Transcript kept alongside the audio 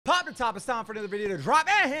the top, it's time for another video to drop.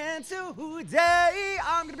 And today,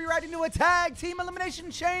 I'm going to be reacting to a tag team elimination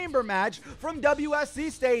chamber match from WSC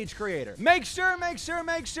Stage Creator. Make sure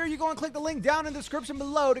you go and click the link down in the description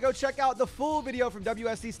below to go check out the full video from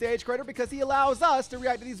WSC Stage Creator because he allows us to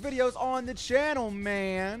react to these videos on the channel,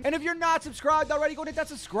 man. And if you're not subscribed already, go hit that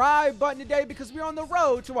subscribe button today because we're on the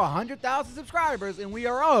road to 100,000 subscribers and we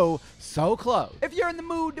are so close. If you're in the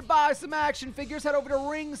mood to buy some action figures, head over to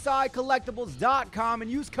ringsidecollectibles.com and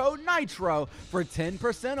use code Nitro for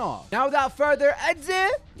 10% off. Now, without further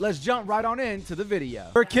ado, let's jump right on into the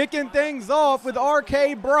video. We're kicking things off with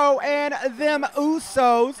RKBro and them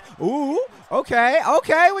Usos. Ooh, okay.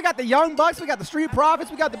 We got the Young Bucks, we got the Street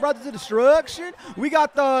Profits, we got the Brothers of Destruction, we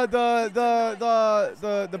got the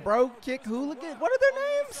Bro Kick Hooligan. What are their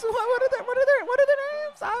names? What are their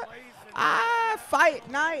names? Fight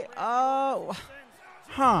Night.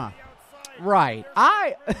 Right.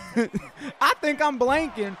 I think I'm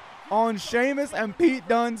blanking on Sheamus and Pete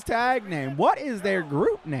Dunne's tag name. What is their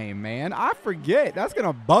group name, man? I forget. That's going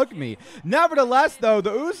to bug me. Nevertheless, though,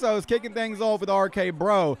 the Usos kicking things off with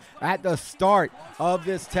RKBro at the start of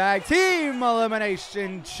this tag team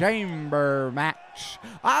elimination chamber match.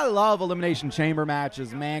 I love elimination chamber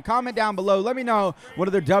matches, man. Comment down below. Let me know what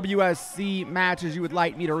other WSC matches you would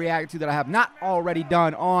like me to react to that I have not already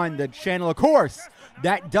done on the channel. Of course,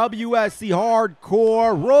 that WSC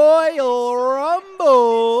Hardcore Royal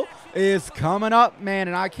Rumble is coming up, man,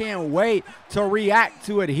 and I can't wait to react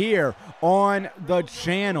to it here on the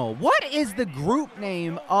channel. What is the group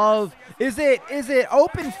name of, is it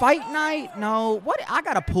Open Fight Night? No, what? I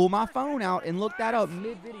gotta pull my phone out and look that up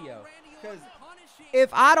mid-video, because if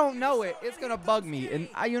I don't know it, it's gonna bug me. And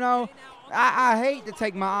I hate to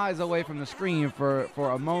take my eyes away from the screen for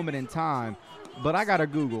a moment in time, but I gotta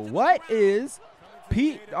Google what is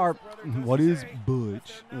what is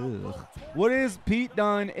Butch? Ugh. What is Pete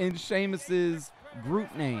Dunne and Sheamus's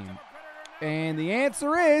group name? And the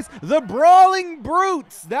answer is the Brawling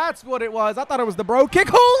Brutes. That's what it was. I thought it was the Bro Kick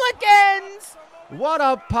Hooligans. What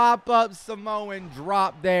a pop-up Samoan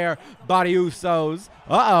drop there by the Usos.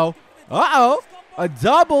 Uh-oh. A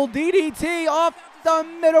double DDT off the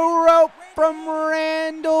middle rope from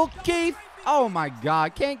Randall Keith. Oh, my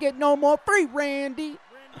God. Can't get no more free, Randy.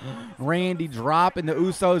 Randy dropping the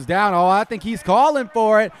Usos down. Oh, I think he's calling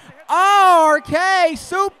for it. RK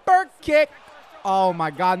super kick. Oh, my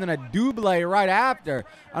God. And then a double right after.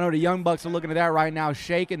 I know the Young Bucks are looking at that right now,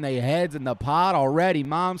 shaking their heads in the pot already.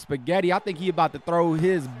 Mom Spaghetti. I think he about to throw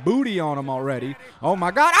his booty on him already. Oh, my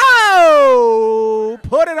God. Oh,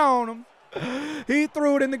 put it on him. He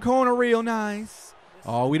threw it in the corner real nice.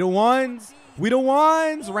 Oh, we the ones.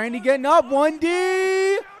 Randy getting up.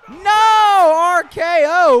 1D. No!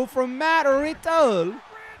 RKO from Matt Riddle.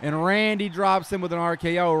 And Randy drops him with an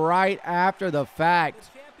RKO right after the fact.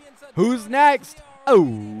 Who's next? Oh,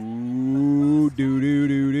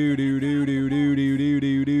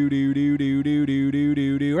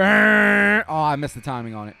 I missed the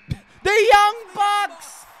timing on it. The Young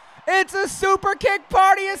Bucks. It's a super kick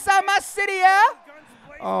party inside my city, yeah?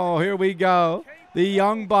 Oh, here we go. The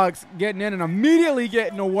Young Bucks getting in and immediately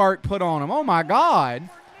getting the work put on them. Oh, my God.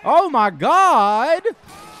 Oh, my God.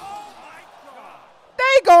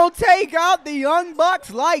 They gonna take out the Young Bucks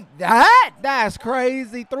like that? That's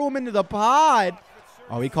crazy. Threw him into the pod.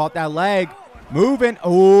 Oh, he caught that leg. Moving.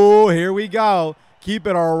 Oh, here we go. Keep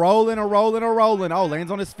it rolling. Oh,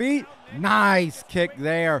 lands on his feet. Nice kick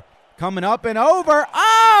there. Coming up and over.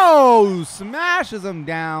 Oh, smashes him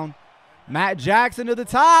down. Matt Jackson to the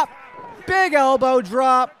top. Big elbow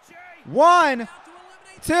drop. 1,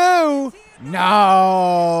 2.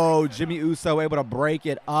 No. Jimmy Uso able to break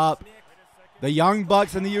it up. The Young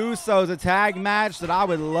Bucks and the Usos, a tag match that I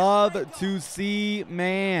would love to see.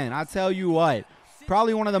 Man, I tell you what,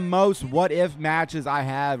 probably one of the most what-if matches I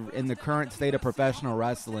have in the current state of professional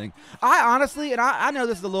wrestling. I honestly, and I know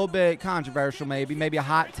this is a little bit controversial maybe a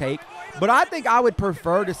hot take, but I think I would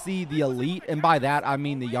prefer to see the Elite, and by that I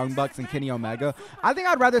mean the Young Bucks and Kenny Omega. I think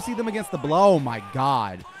I'd rather see them against the Oh, my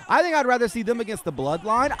God. I think I'd rather see them against the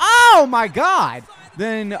Bloodline. Oh, my God.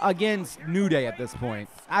 Than against New Day at this point.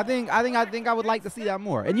 I think I would like to see that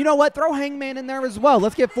more. And you know what? Throw Hangman in there as well.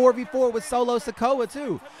 Let's get 4v4 with Solo Sikoa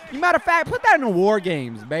too. Matter of fact, put that in the War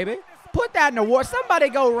Games, baby. Put that in the War. Somebody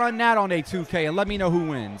go run that on a 2K and let me know who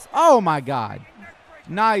wins. Oh, my God.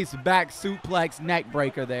 Nice back suplex neck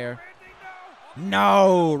breaker there.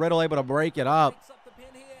 No. Riddle able to break it up.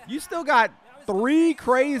 You still got 3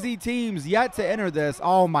 crazy teams yet to enter this.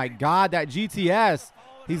 Oh, my God. That GTS.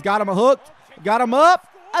 He's got him hooked. Got him up.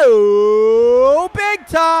 Oh, big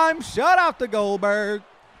time. Shut off the Goldberg.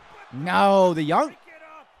 No, the Young.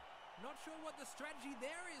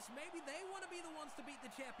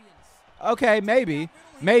 Okay, maybe.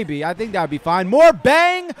 Maybe. I think that would be fine. More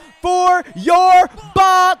bang for your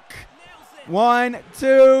buck. 1,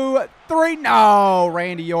 2, 3. No,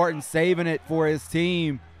 Randy Orton saving it for his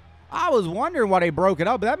team. I was wondering why they broke it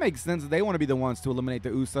up, but that makes sense that they want to be the ones to eliminate the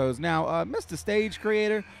Usos. Now, Mr. Stage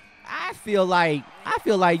Creator, I feel like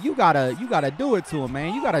you gotta do it to him,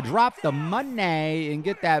 man. You gotta drop the money and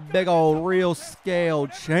get that big old real scale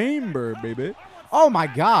chamber, baby. Oh my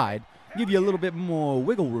God, give you a little bit more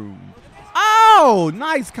wiggle room. Oh,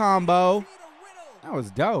 nice combo. That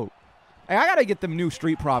was dope. Hey, I gotta get them new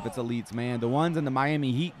Street Profits elites, man. The ones in the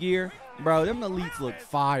Miami Heat gear, bro. Them elites look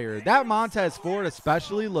fire. That Montez Ford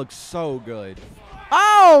especially looks so good.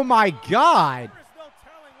 Oh my God.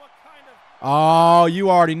 Oh, you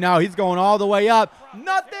already know. He's going all the way up.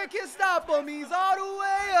 Nothing can stop him. He's all the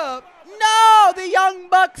way up. No, the Young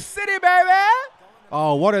Bucks City, baby.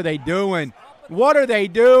 Oh, what are they doing? What are they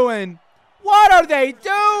doing? What are they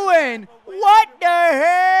doing? What the hell?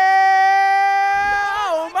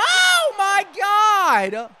 Oh, my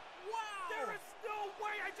God.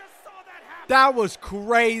 That was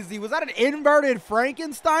crazy. Was that an inverted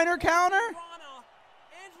Frankensteiner counter?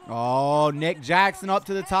 Oh, Nick Jackson up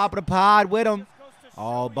to the top of the pod with him.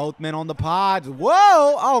 Oh, both men on the pods. Whoa.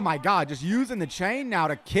 Oh, my God. Just using the chain now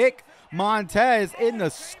to kick Montez in the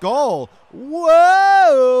skull.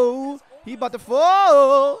 Whoa. He about to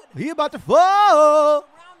fall. He about to fall.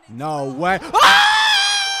 No way. Ah!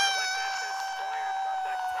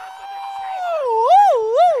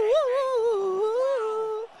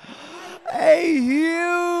 A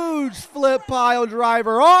huge flip pile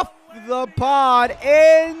driver off the pod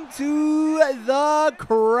into the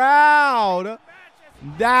crowd.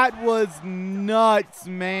 That was nuts,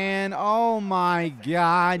 man. Oh my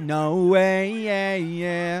God. No way. Yeah,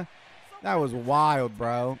 yeah. That was wild,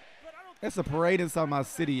 bro. It's a parade inside my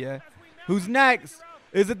city, yeah. Who's next?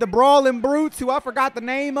 Is it the Brawling Brutes, who I forgot the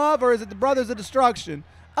name of, or is it the Brothers of Destruction?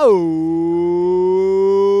 Oh,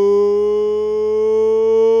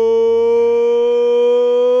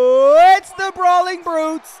 it's the Brawling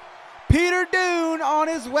Brutes. Peter Dune on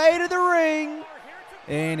his way to the ring.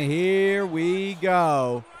 And here we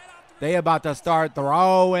go. They about to start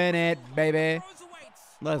throwing it, baby.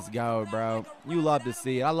 Let's go, bro. You love to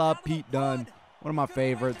see it. I love Pete Dunne. One of my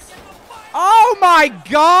favorites. Oh, my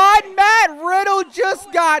God. Matt Riddle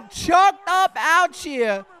just got chucked up out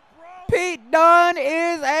here. Pete Dunne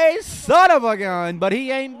is a son of a gun, but he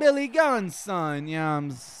ain't Billy Gunn's son. You know what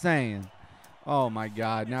I'm saying? Oh, my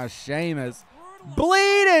God. Now Sheamus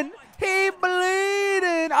bleeding. He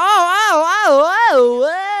bleeding. Oh.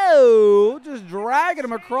 Just dragging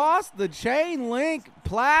him across the chain link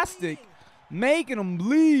plastic, making him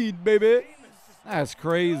bleed, baby. That's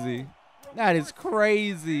crazy. That is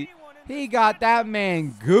crazy. He got that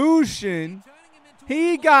man gooshin'.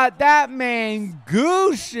 He got that man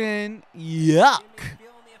gooshin'. Yuck.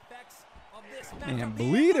 Man,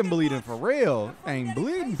 bleeding for real. Ain't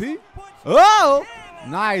bleeding, Pete. Oh!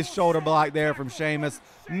 Nice shoulder block there from Sheamus.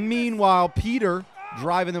 Meanwhile, Peter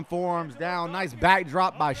driving them forearms down. Nice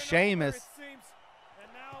backdrop by Sheamus.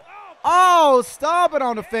 Oh, stomping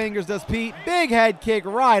on the fingers does Pete. Big head kick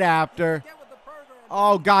right after.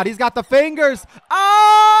 Oh, God, he's got the fingers.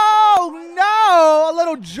 Oh, no. A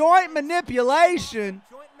little joint manipulation.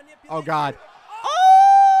 Oh, God.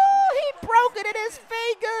 Oh, he broke it in his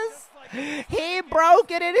fingers. He broke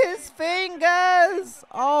it in his fingers.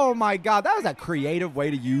 Oh, my God. That was a creative way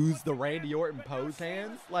to use the Randy Orton pose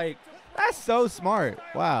hands. Like, that's so smart.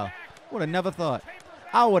 Wow. Would have never thought.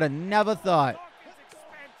 I would have never thought.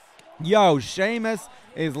 Yo, Sheamus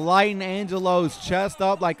is lighting Angelo's chest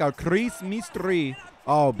up like a Chris Mystery.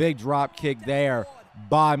 Oh, big drop kick there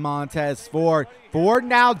by Montez Ford. Ford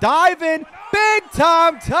now diving. Big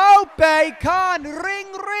time tope. Con ring.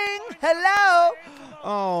 Hello.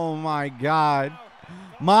 Oh, my God.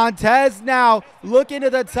 Montez now looking to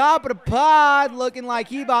the top of the pod. Looking like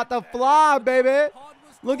he about to fly, baby.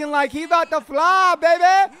 Looking like he about to fly,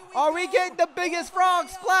 baby. Are we getting the biggest frog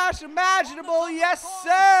splash imaginable? Yes,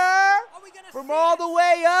 sir. From all the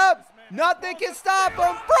way up. Nothing can stop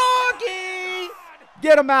him. Froggy.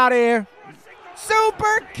 Get him out of here.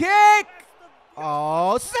 Super kick.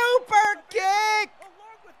 Oh, super kick.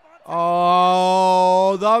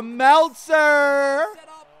 Oh, the Meltzer.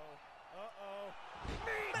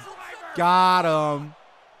 Got him.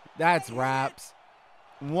 That's wraps.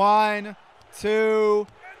 1, 2,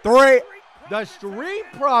 3. The Street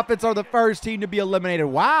Profits are the first team to be eliminated.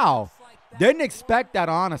 Wow. Didn't expect that,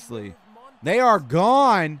 honestly. They are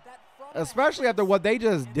gone, especially after what they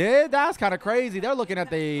just did. That's kind of crazy. They're looking at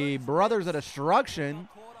the Brothers of Destruction.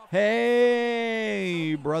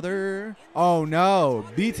 Hey, brother. Oh, no.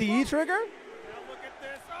 BTE trigger?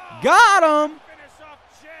 Got him.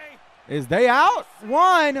 Is they out?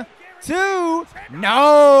 1, 2.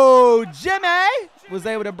 No. Jimmy was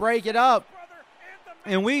able to break it up.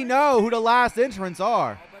 And we know who the last entrants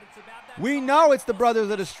are. We know it's the Brothers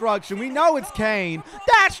of Destruction. We know it's Kane.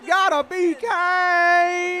 That's gotta be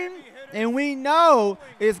Kane. And we know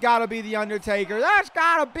it's gotta be The Undertaker. That's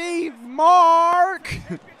gotta be Mark.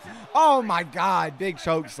 Oh my God, big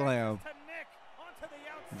choke slam.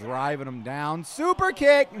 Driving him down. Super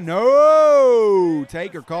kick. No.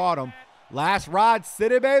 Taker caught him. Last Rod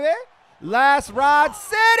City, baby. Last Rod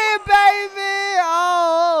City, baby.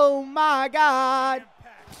 Oh my God.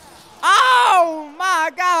 Oh my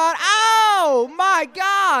God. Oh my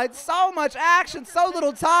God. So much action, so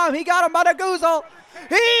little time. He got him by the goozle.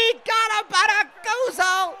 He got him by the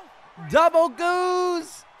goozle. Double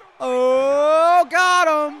goose. Oh, got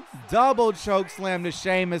him. Double choke slam to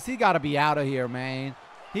Sheamus. He got to be out of here, man.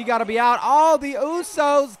 He got to be out. All the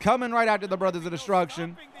Usos coming right after the Brothers of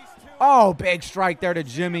Destruction. Oh, big strike there to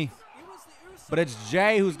Jimmy. But it's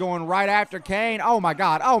Jay who's going right after Kane. Oh, my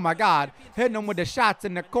God. Oh, my God. Hitting him with the shots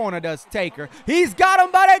in the corner does Taker. He's got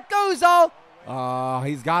him by the goozle. Oh,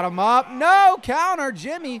 he's got him up. No, counter.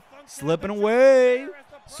 Jimmy slipping away.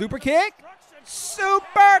 Super kick.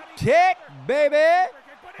 Super kick, baby.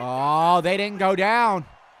 Oh, they didn't go down.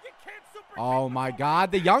 Oh, my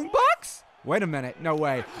God. The Young Bucks? Wait a minute. No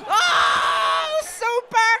way. Oh,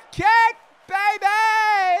 super kick, baby.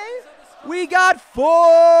 We got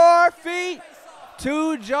 4 feet.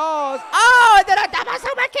 2 jaws. Oh, and then a double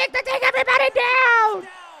super kick to take everybody down.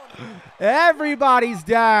 Everybody's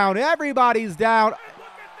down. Everybody's down.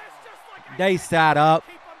 They sat up.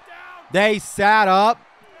 They sat up.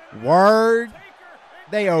 Word.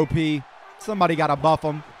 They OP. Somebody got to buff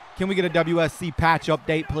them. Can we get a WSC patch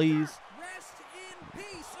update, please?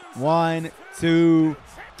 1, 2,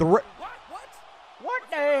 3. What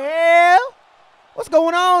the hell? What's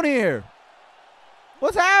going on here?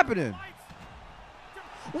 What's happening?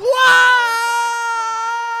 Whoa,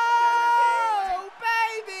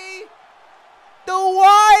 baby! The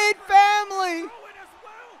Wyatt family!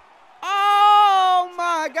 Oh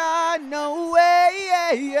my God! No way!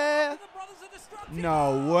 Yeah.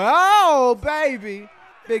 No, whoa, baby!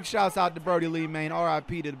 Big shouts out to Brody Lee, man.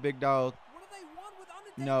 R.I.P. to the big dog.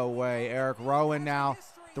 No way, Eric Rowan now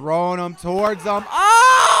throwing him towards them.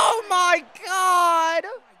 Oh my God!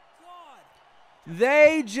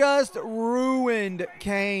 They just ruined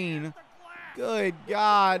Kane. Good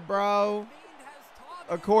God, bro.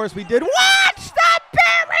 Of course we did. Watch the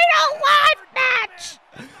Burrito Live match!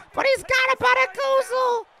 But he's got a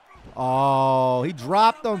Baracoozle. Oh, he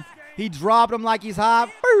dropped him. He dropped him like he's hot.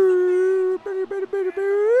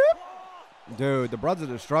 Dude, the Brothers of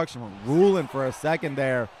Destruction were ruling for a second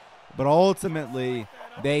there. But ultimately,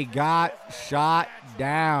 they got shot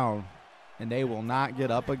down. And they will not get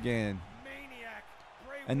up again.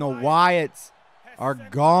 And the Wyatts are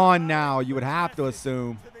gone now, you would have to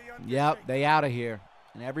assume. Yep, they out of here.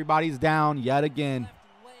 And everybody's down yet again.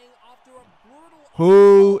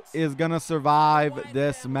 Who is going to survive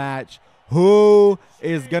this match? Who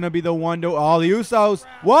is going to be the one to... All the Usos.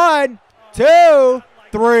 1, 2,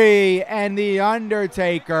 3. And The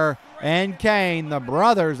Undertaker and Kane, the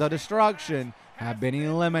Brothers of Destruction, have been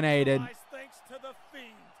eliminated.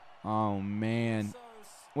 Oh, man.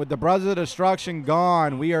 With the Brothers of Destruction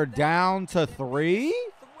gone, we are down to 3?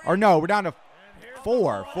 Or no, we're down to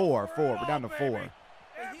 4. We're down to 4.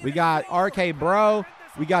 We got RKBro.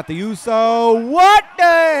 We got the Uso. What the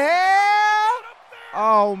hell?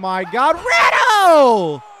 Oh, my God.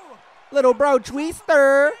 Riddle! Little bro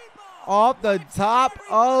twister off the top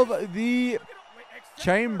of the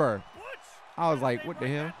chamber. I was like, what the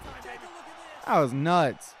hell? That was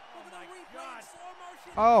nuts.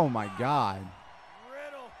 Oh, my God.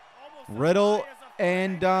 Riddle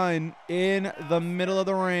and Dunn in the middle of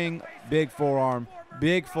the ring. Big forearm.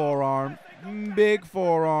 Big forearm. Big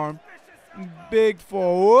forearm. Big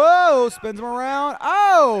Whoa, spins him around.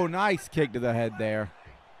 Oh, nice kick to the head there.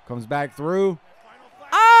 Comes back through.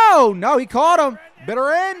 Oh, no, he caught him. Bitter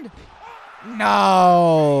end.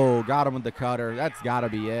 No. Got him with the cutter. That's got to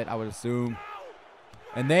be it, I would assume.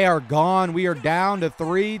 And they are gone. We are down to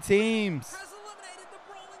 3 teams.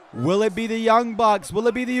 Will it be the Young Bucks? Will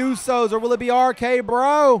it be the Usos? Or will it be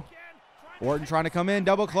RKBro? Orton trying to come in.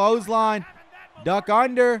 Double clothesline. Duck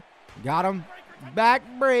under. Got him.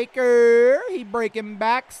 Backbreaker. He breaking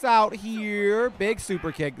backs out here. Big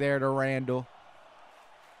super kick there to Randall.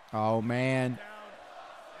 Oh, man.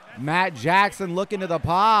 Matt Jackson looking to the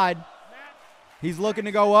pod. He's looking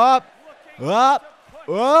to go up. Up.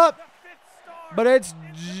 Up. But it's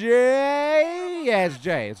Jay. Yeah, it's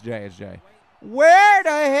Jay. It's Jay. It's Jay. Where the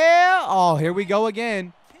hell? Oh, here we go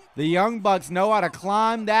again. The Young Bucks know how to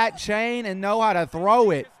climb that chain and know how to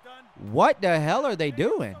throw it. What the hell are they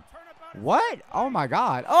doing? What? Oh, my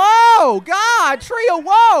God. Oh, God. Trio,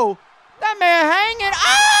 whoa. That man hanging.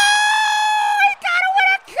 Oh, he got it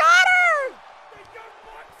with a cutter.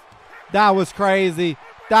 That was crazy.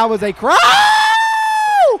 That was a cry.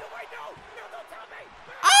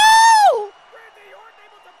 Oh!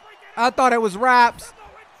 I thought it was Raps.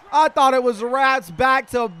 I thought it was Raps back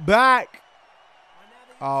to back.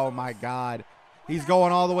 Oh, my God. He's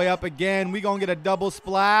going all the way up again. We going to get a double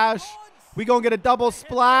splash. We going to get a double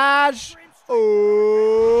splash.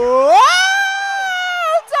 Oh!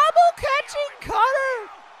 Double catching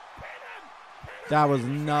cutter. That was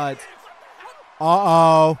nuts.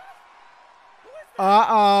 Uh-oh.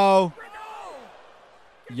 Uh-oh.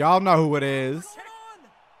 Y'all know who it is.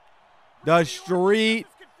 The Street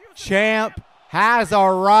Champ has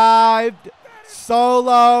arrived.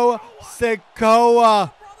 Solo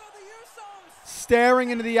Sikoa. Staring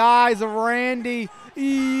into the eyes of Randy.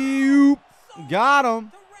 Eep. Got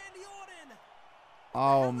him.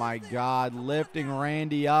 Oh, my God. Lifting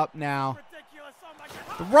Randy up now.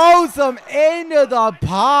 Throws him into the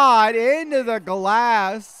pod, into the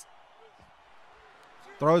glass.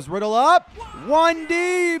 Throws Riddle up.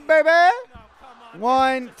 1D, baby.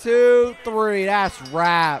 1, 2, 3. That's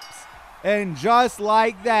Raps. And just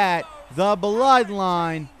like that, the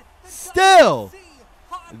Bloodline still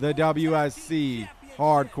the WSC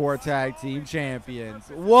Hardcore Tag Team Champions.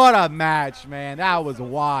 What a match, man. That was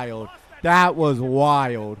wild. That was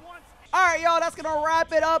wild. All right, y'all, that's going to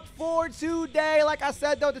wrap it up for today. Like I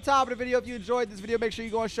said, though, at the top of the video, if you enjoyed this video, make sure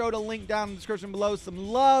you go and show the link down in the description below. Some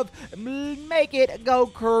love. Make it go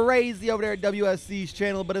crazy over there at WSC's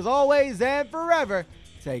channel. But as always and forever,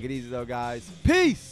 take it easy, though, guys. Peace.